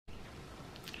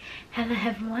Hello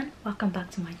everyone, welcome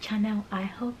back to my channel. I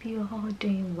hope you're all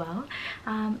doing well.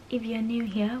 If you're new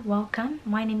here, welcome.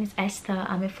 My name is Esther.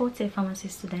 I'm a fourth-year pharmacy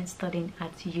student studying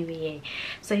at UEA.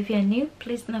 So if you're new,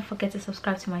 please do not forget to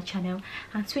subscribe to my channel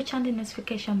and switch on the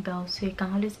notification bell so you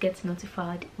can always get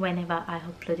notified whenever I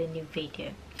upload a new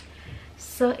video.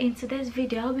 So in today's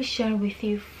video, I'll be sharing with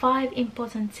you 5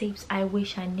 important tips I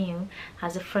wish I knew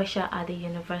as a fresher at the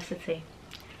university.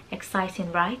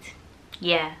 Exciting, right?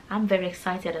 Yeah, I'm very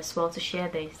excited as well to share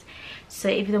this. So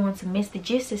if you don't want to miss the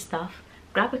juicy stuff,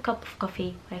 grab a cup of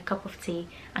coffee or a cup of tea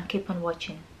and keep on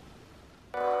watching.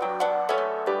 So,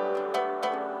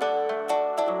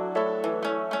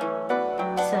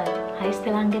 are you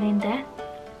still hanging in there?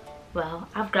 Well,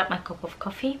 I've grabbed my cup of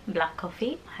coffee, black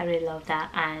coffee. I really love that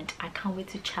and I can't wait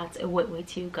to chat away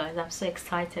with you guys. I'm so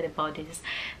excited about this.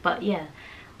 But yeah,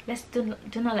 let's do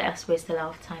not let us waste a lot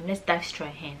of time. Let's dive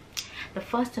straight in. The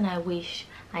first thing I wish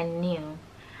I knew,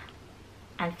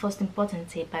 and first important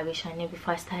tip I wish I knew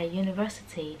before I started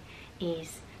university,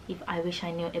 is if I wish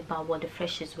I knew about what the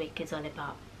Freshers Week is all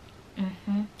about.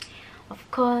 Of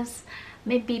course,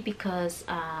 maybe because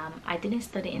I didn't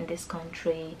study in this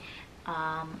country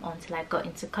until I got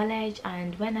into college,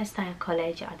 and when I started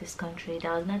college at this country,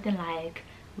 there was nothing like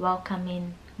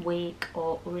welcoming week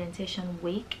or orientation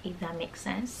week, if that makes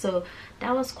sense. So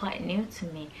that was quite new to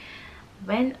me.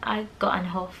 When I got an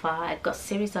offer, I got a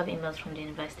series of emails from the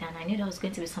university and I knew there was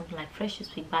going to be something like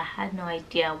Freshers Week, but I had no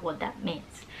idea what that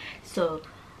means. So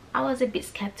I was a bit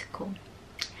skeptical,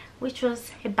 which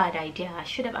was a bad idea. I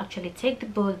should have actually taken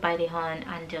the bull by the horn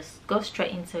and just go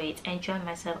straight into it, enjoy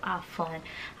myself, have fun.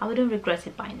 I wouldn't regret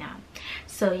it by now.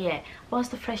 So yeah, what's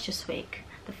the Freshers Week?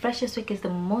 The Freshers Week is the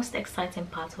most exciting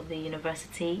part of the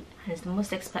university, and it's the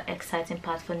most exciting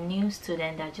part for new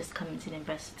students that just come into the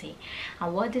university.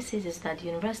 And what this is that the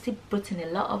university puts in a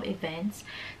lot of events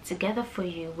together for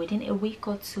you within a week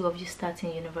or two of you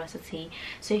starting university,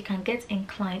 so you can get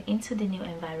inclined into the new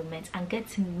environment and get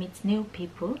to meet new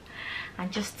people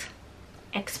and just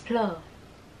explore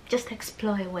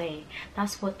away.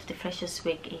 That's what the Freshers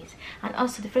Week is. And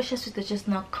also the Freshers Week does just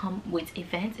not come with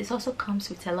events, it also comes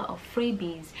with a lot of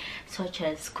freebies, such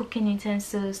as cooking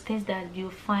utensils, things that you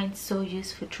find so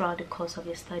useful throughout the course of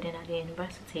your studying at the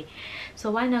university. So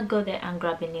why not go there and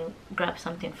grab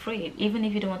something free? Even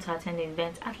if you don't want to attend the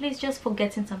event, at least just for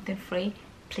getting something free,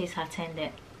 please attend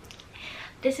it.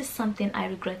 This is something I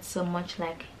regret so much,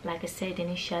 like I said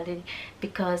initially,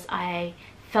 because I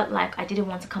felt like I didn't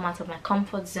want to come out of my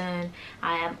comfort zone.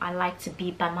 I like to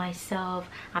be by myself,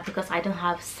 and because I don't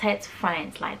have set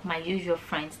friends like my usual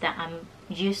friends that I'm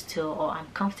used to or I'm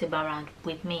comfortable around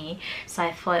with me, so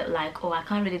I felt like, oh, I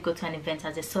can't really go to an event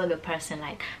as a solo person.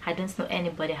 Like, I don't know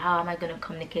anybody, how am I going to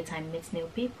communicate and meet new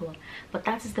people? But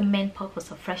that is the main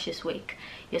purpose of Freshers Week.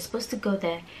 You're supposed to go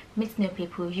there, meet new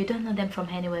people, you don't know them from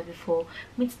anywhere before,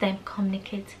 meet them,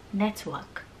 communicate,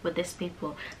 network with these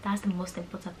people. That's the most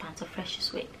important part of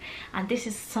Freshers Week, and this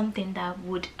is something that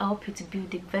would help you to build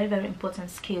the very, very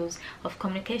important skills of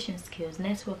communication skills,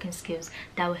 networking skills,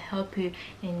 that will help you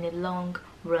in the long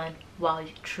run while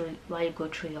you go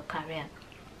through your career.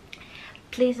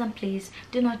 Please and please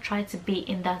do not try to be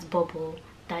in that bubble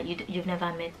that you've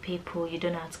never met people, you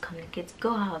don't know how to communicate.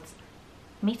 Go out,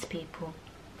 meet people.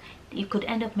 You could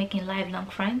end up making lifelong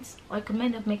friends, or you could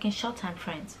end up making short-time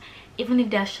friends. Even if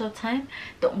they are short-time,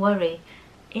 don't worry.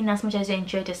 In as much as you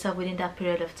enjoyed yourself within that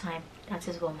period of time, that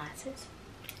is what matters.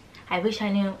 I wish I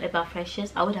knew about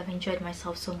freshers. I would have enjoyed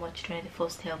myself so much during the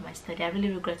first year of my study. I really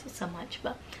regret it so much,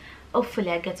 but hopefully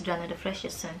I get to do another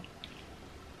freshers soon.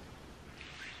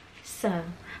 So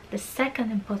the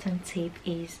second important tip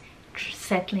is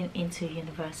settling into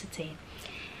university.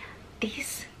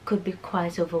 This could be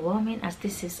quite overwhelming, as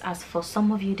for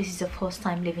some of you, this is your first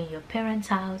time leaving your parents'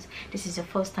 house, this is your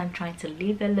first time trying to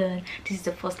live alone, this is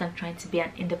the first time trying to be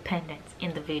an independent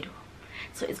individual.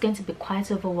 So it's going to be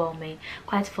quite overwhelming,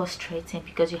 quite frustrating,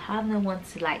 because you have no one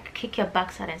to like kick your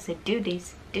backside and say, do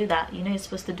this, do that, you know, you're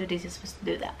supposed to do this, you're supposed to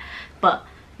do that, but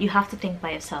you have to think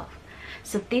by yourself.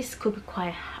 So this could be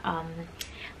quite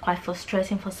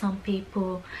frustrating for some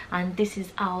people, and this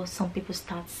is how some people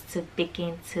start to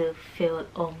begin to feel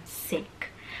homesick.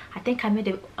 I think I made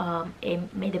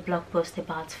a blog post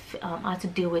about how to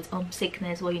deal with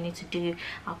homesickness, what you need to do.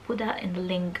 I'll put that in the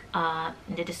link I'll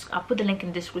put the link in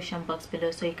the description box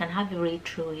below, so you can have a read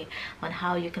through it on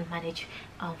how you can manage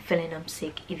feeling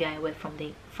homesick if you're away from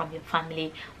your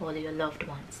family or your loved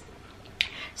ones.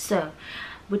 So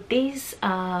with this,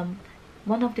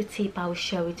 one of the tips I will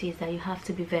share with you is that you have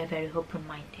to be very, very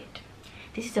open-minded.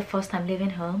 This is the first time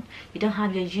leaving home. You don't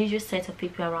have your usual set of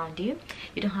people around you.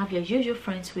 You don't have your usual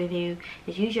friends with you,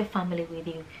 your usual family with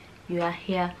you. You are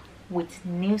here with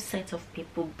new set of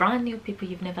people, brand new people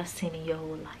you've never seen in your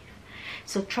whole life.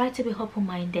 So try to be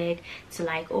open-minded to,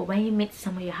 like, oh, when you meet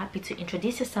someone, you're happy to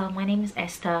introduce yourself. My name is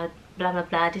Esther, blah blah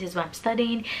blah, this is what I'm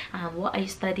studying, what are you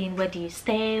studying, where do you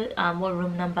stay, what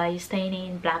room number are you staying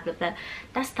in, blah blah blah.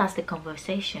 That starts the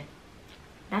conversation.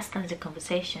 That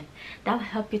will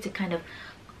help you to kind of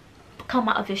come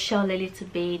out of your shell a little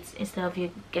bit instead of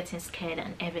you getting scared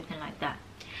and everything like that.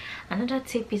 Another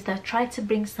tip is that try to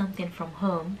bring something from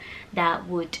home that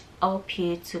would help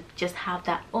you to just have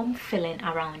that home feeling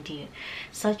around you,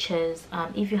 such as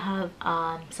if you have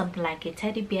something like a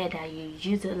teddy bear that you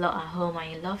use a lot at home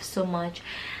and you love so much,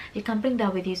 you can bring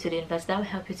that with you to the university. That will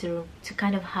help you to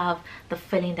kind of have the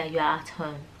feeling that you are at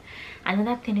home.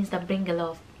 Another thing is that bring a lot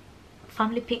of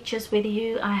family pictures with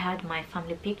you. I had my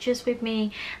family pictures with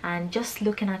me, and just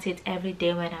looking at it every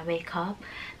day when I wake up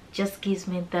just gives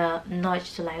me the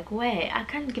nudge to, like, wait, I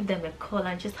can give them a call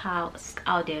and just ask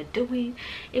how they're doing,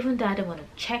 even though I don't want to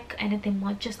check anything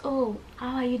more. Just, oh,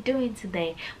 how are you doing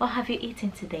today, what have you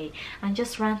eaten today, and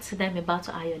just rant to them about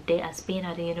how your day has been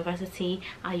at the university,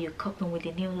 how you're coping with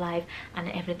the new life and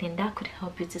everything. That could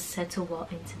help you to settle well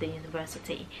into the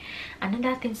university.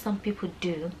 Another thing some people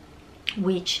do,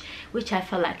 which I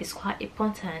felt like is quite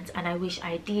important and I wish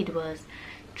I did, was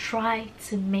try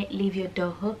to leave your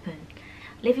door open.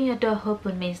 Leaving your door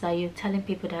open means that you're telling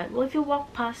people that, well, if you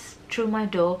walk past through my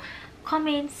door, come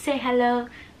in, say hello,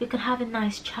 we could have a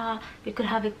nice chat, we could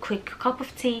have a quick cup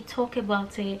of tea, talk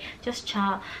about it, just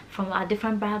chat from our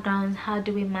different backgrounds. How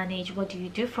do we manage, what do you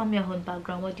do from your own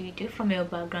background, what do you do from your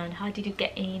background, how did you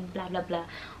get in, blah blah blah.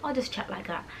 All this chat like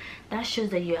that. That shows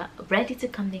that you are ready to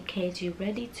communicate, you're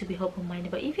ready to be open-minded.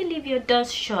 But if you leave your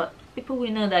doors shut, people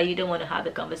will know that you don't want to have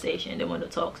a conversation, they want to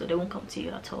talk, so they won't come to you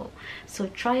at all. So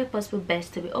try your possible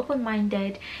best to be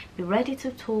open-minded, be ready to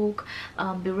talk,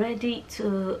 be ready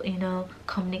to, you know,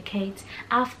 communicate,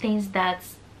 have things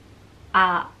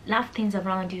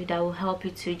around you that will help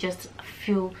you to just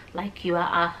feel like you are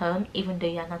at home even though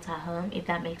you're not at home, if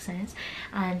that makes sense,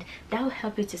 and that will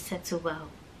help you to settle well,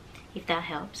 if that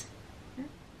helps.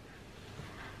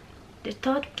 The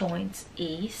third point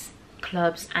is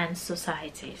clubs and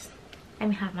societies. Let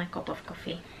me have my cup of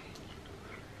coffee.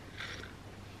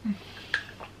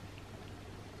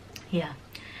 Yeah,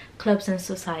 clubs and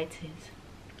societies.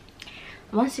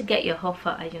 Once you get your offer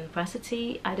at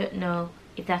university, I don't know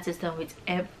if that is done with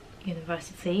every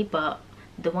university, but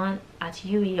the one at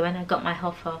UE, when I got my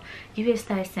offer, UE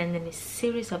started sending a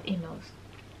series of emails,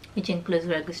 which includes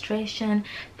registration,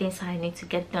 things I need to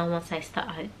get done once I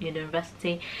start at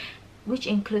university, which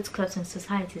includes clubs and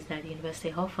societies that the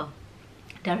university offer.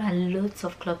 There are loads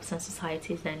of clubs and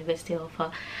societies that university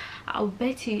offer. I'll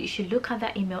bet you should look at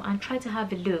that email and try to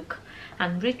have a look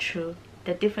and read through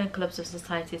the different clubs or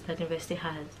societies that the university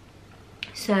has.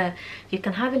 So you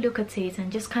can have a look at it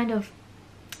and just kind of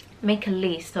make a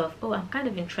list of, oh, I'm kind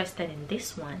of interested in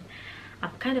this one,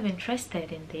 I'm kind of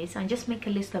interested in this, and just make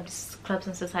a list of clubs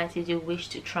and societies you wish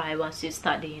to try once you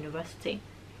start the university.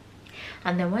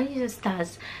 And then when you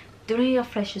start, during your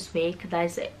freshers week,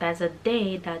 there's a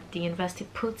day that the university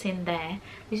puts in there.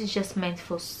 This is just meant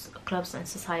for clubs and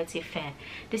society fair.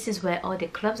 This is where all the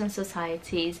clubs and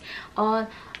societies all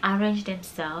arrange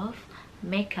themselves,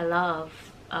 make a lot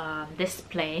of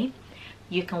display.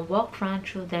 You can walk around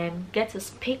through them, get to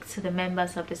speak to the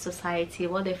members of the society,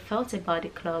 what they felt about the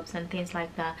clubs and things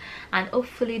like that, and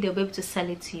hopefully they'll be able to sell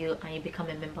it to you and you become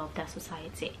a member of that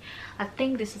society. I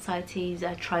think the societies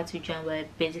I try to join were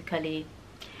basically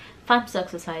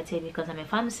Pharmaceutical Society, because I'm a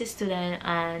pharmacy student,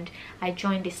 and I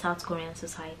joined the South Korean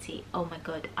Society. Oh my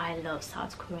god, I love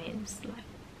South Koreans. Like,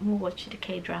 watch the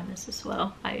K-dramas as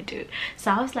well, I do.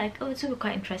 So I was like, oh, it would be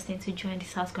quite interesting to join the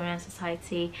South Korean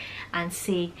Society and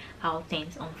see how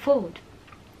things unfold.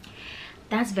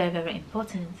 That's very, very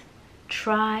important.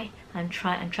 Try and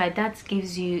try and try. That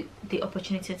gives you the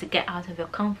opportunity to get out of your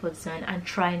comfort zone and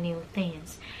try new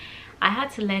things. I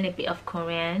had to learn a bit of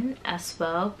Korean as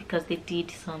well, because they did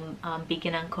some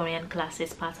beginner Korean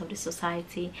classes part of the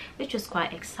society, which was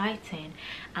quite exciting.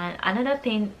 And another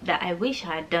thing that I wish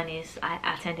I had done is I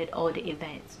attended all the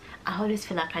events. I always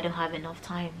feel like I don't have enough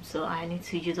time, so I need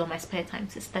to use all my spare time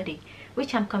to study,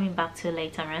 which I'm coming back to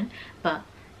later on. But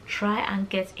try and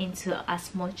get into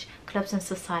as much clubs and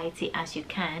society as you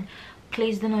can.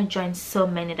 Please do not join so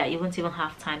many that you won't even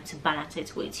have time to balance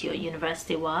it with your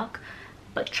university work.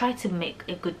 But try to make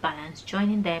a good balance,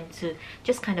 joining them to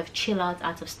just kind of chill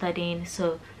out of studying.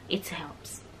 So it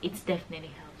helps, it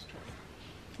definitely helps.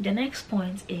 The next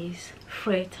point is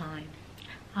free time.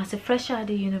 As a fresher at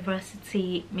the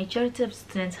university, majority of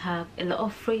students have a lot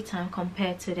of free time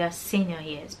compared to their senior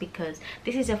years, because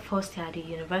this is your first year at the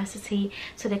university,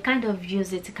 so they kind of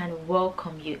use it to kind of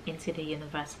welcome you into the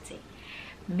university.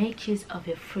 Make use of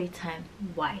your free time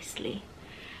wisely.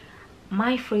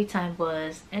 My free time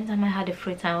was, anytime I had a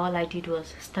free time, all I did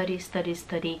was study, study,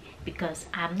 study, because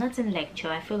I'm not in lecture.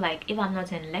 I feel like if I'm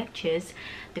not in lectures,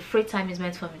 the free time is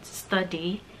meant for me to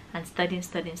study and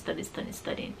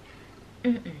studying.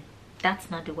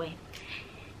 That's not the way.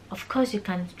 Of course, you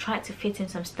can try to fit in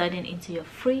some studying into your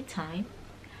free time.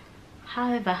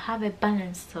 However, have a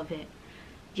balance of it.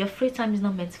 Your free time is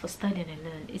not meant for studying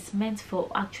alone. It's meant for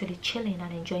actually chilling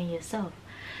and enjoying yourself.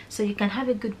 So you can have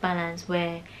a good balance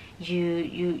where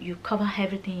you cover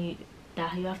everything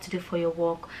that you have to do for your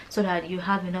work, so that you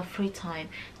have enough free time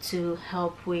to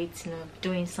help with, you know,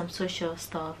 doing some social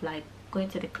stuff like going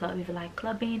to the club if you like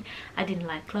clubbing. I didn't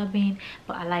like clubbing,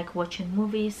 but I like watching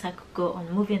movies. I could go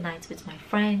on movie nights with my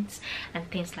friends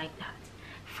and things like that.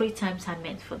 Free times are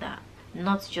meant for that,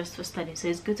 not just for studying. So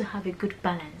it's good to have a good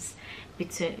balance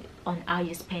between on how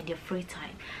you spend your free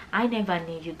time. I never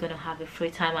knew you're gonna have a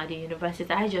free time at the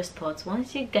university. I just thought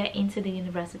once you get into the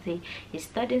university, you're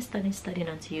studying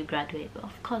until you graduate. But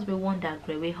of course, we want that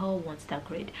grade. We all want that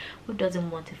grade. Who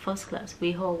doesn't want a first class?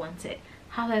 We all want it.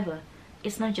 However,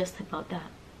 it's not just about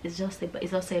that. It's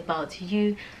also about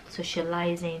you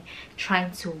socializing,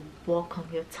 trying to work on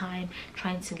your time,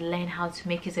 trying to learn how to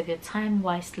make use of your time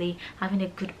wisely, having a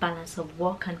good balance of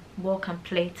work and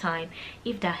play time,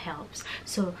 if that helps.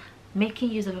 So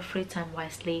making use of your free time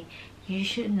wisely, you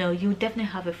should know you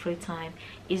definitely have a free time.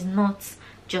 It's not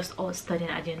just all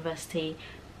studying at university.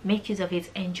 Make use of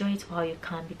it, enjoy it while you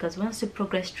can, because once you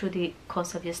progress through the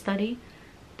course of your study,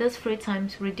 those free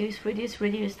times reduce to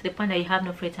the point that you have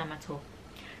no free time at all.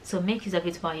 So make use of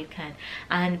it while you can.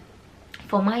 And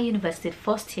for my university,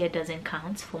 first year doesn't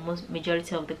count for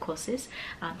majority of the courses,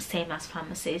 same as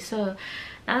pharmacy. So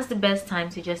that's the best time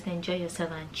to just enjoy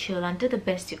yourself and chill and do the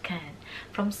best you can.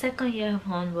 From second year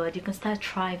onward, you can start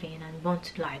thriving and want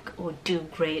to like, oh, do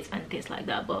great and things like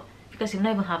that, but because you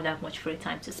never have that much free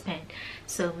time to spend.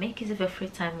 So make use of your free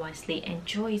time wisely,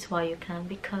 enjoy it while you can,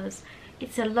 because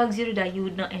it's a luxury that you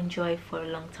would not enjoy for a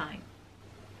long time.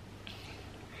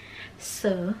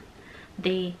 So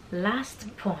the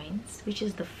last point, which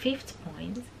is the fifth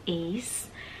point, is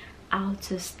how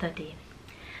to study.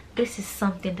 This is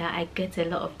something that I get a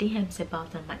lot of DMs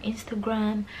about on my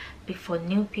Instagram before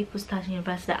new people start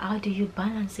university. How do you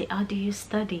balance it? How do you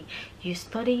study? You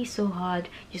study so hard,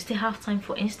 you still have time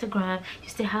for Instagram, you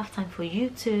still have time for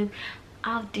YouTube.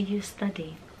 How do you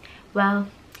study? Well,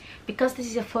 because this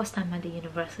is your first time at the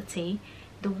university,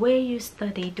 the way you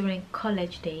study during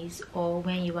college days or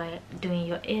when you are doing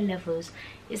your A-levels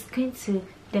is going to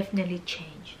definitely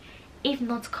change. If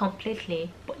not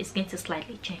completely, but it's going to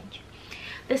slightly change.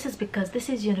 This is because this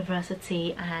is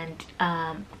university, and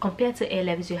compared to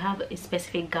A-levels, you have a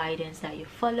specific guidance that you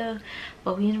follow,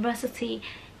 but with university,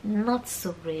 not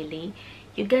so really.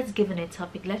 You get given a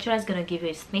topic, lecturer is going to give you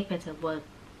a snippet of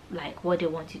what they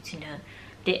want you to know.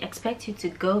 They expect you to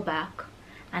go back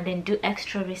and then do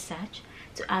extra research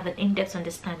to have an in-depth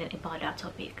understanding about that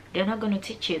topic. They're not going to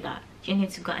teach you that. You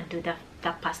need to go and do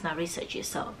that personal research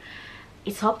yourself.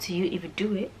 It's up to you if you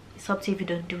do it. It's up to you if you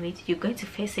don't do it. You're going to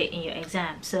face it in your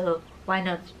exam. So why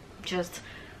not just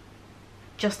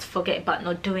forget about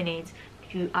not doing it?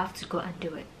 You have to go and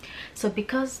do it. So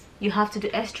because you have to do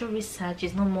extra research,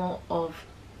 it's no more of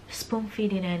spoon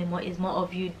feeding anymore. It's more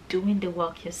of you doing the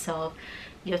work yourself.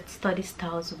 Your study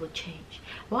styles will change.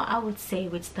 What I would say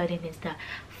with studying is that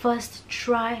first,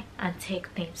 try and take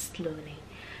things slowly.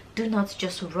 Do not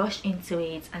just rush into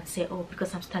it and say, oh,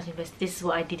 because I'm starting university, this is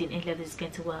what I did in A-level, is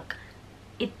going to work.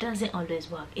 It doesn't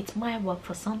always work. It might work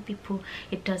for some people,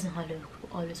 it doesn't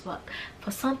always work.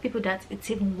 For some people that it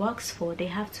even works for, they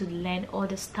have to learn all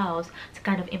the styles to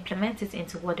kind of implement it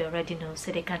into what they already know,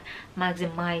 so they can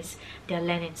maximize their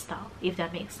learning style, if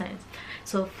that makes sense.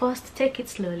 So first, take it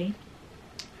slowly.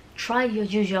 Try your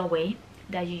usual way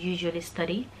that you usually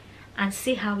study and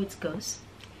see how it goes.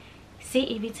 See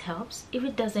if it helps. If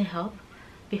it doesn't help,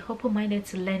 be open-minded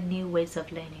to learn new ways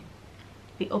of learning.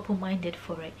 Be open-minded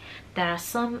for it. There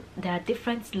are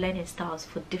different learning styles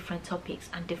for different topics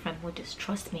and different modules.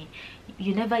 Trust me,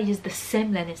 you never use the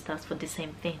same learning styles for the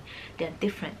same thing. They're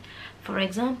different. For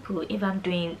example, if I'm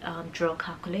doing draw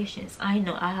calculations, I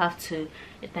know I have to,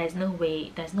 there's no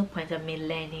point of me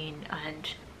learning and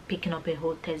picking up a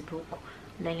whole textbook,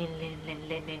 learning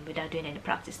without doing any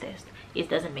practice test. It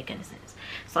doesn't make any sense.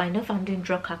 So I know if I'm doing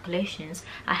draw calculations,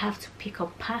 I have to pick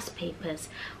up past papers,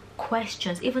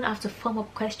 questions, even have to form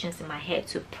up questions in my head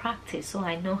to practice, so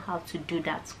I know how to do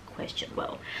that question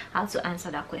well, how to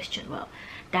answer that question well.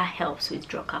 That helps with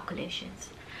draw calculations.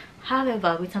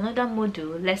 However, with another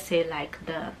module, let's say like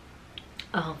the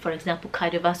for example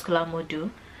cardiovascular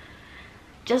module,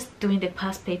 just doing the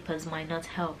past papers might not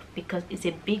help because it's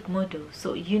a big module.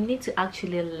 So you need to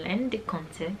actually learn the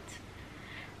content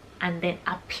and then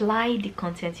apply the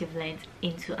content you've learned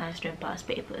into answering past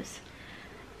papers.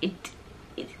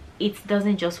 It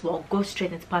doesn't just go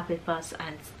straight into past papers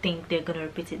and think they're going to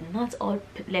repeat it. Not all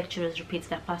lecturers repeat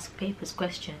their past papers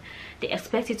question. They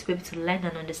expect you to be able to learn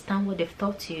and understand what they've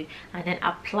taught you and then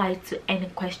apply it to any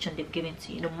question they've given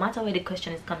to you. No matter where the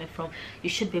question is coming from, you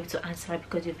should be able to answer it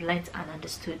because you've learned and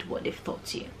understood what they've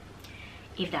taught you,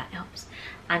 if that helps.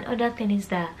 And other thing is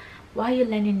that while you're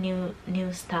learning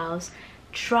new styles,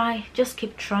 just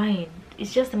keep trying.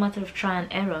 It's just a matter of try and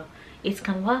error. It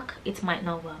can work, it might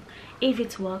not work. If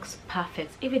it works,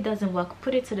 perfect. If it doesn't work,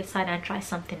 put it to the side and try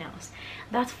something else.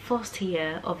 That first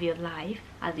year of your life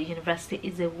at the university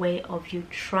is a way of you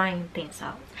trying things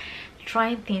out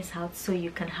so you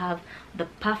can have the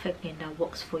perfect thing that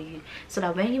works for you, so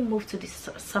that when you move to the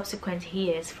subsequent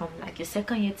years, from like your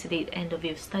second year to the end of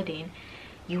your studying,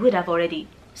 you would have already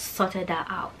sorted that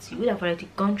out. You would have already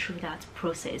gone through that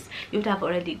process. You would have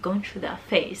already gone through that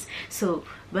phase. So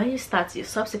when you start your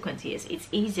subsequent years, it's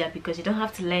easier because you don't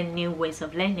have to learn new ways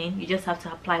of learning. You just have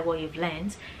to apply what you've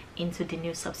learned into the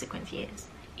new subsequent years,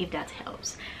 if that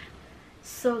helps.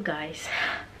 So guys,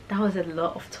 that was a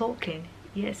lot of talking.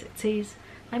 Yes, it is.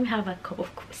 Let me have a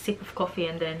sip of coffee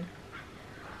and then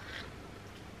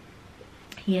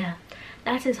yeah,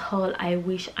 that is all I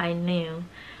wish I knew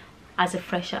as a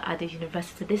fresher at the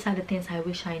university. These are the things I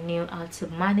wish I knew how to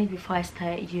manage before I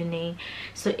started uni.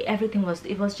 So everything was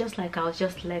just like I was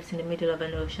just left in the middle of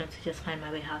an ocean to just find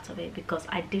my way out of it, because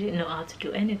I didn't know how to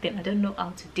do anything. I don't know how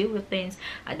to deal with things.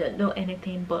 I don't know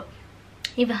anything. But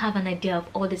if you have an idea of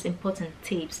all these important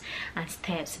tips and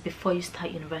steps before you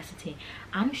start university,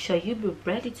 I'm sure you'll be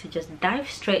ready to just dive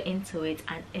straight into it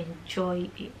and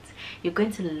enjoy it. You're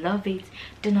going to love it.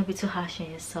 Do not be too harsh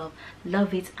on yourself.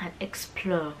 Love it and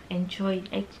explore. Enjoy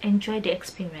the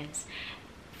experience.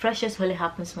 Freshers only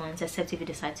happens once, except if you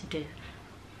decide to do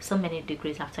so many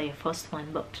degrees after your first one.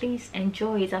 But please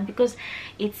enjoy it. And because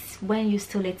it's when you're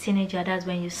still a teenager, that's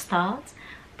when you start.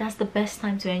 That's the best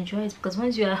time to enjoy it, because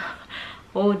once you're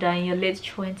older, in your late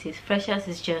 20s, freshers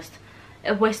is just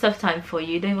a waste of time for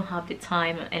you. You don't even have the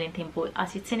time or anything. But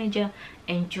as a teenager,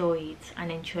 enjoy it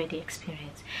and enjoy the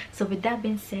experience. So with that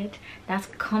being said,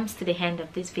 that comes to the end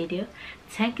of this video.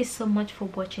 Thank you so much for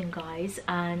watching, guys,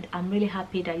 and I'm really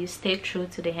happy that you stayed through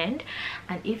to the end.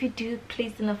 And if you do,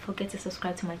 please do not forget to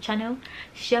subscribe to my channel,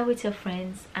 share with your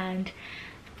friends, and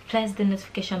press the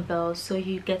notification bell so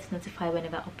you get notified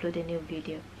whenever I upload a new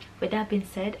video. With that being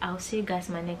said, I'll see you guys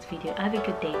in my next video. Have a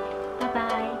good day. Bye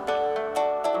bye.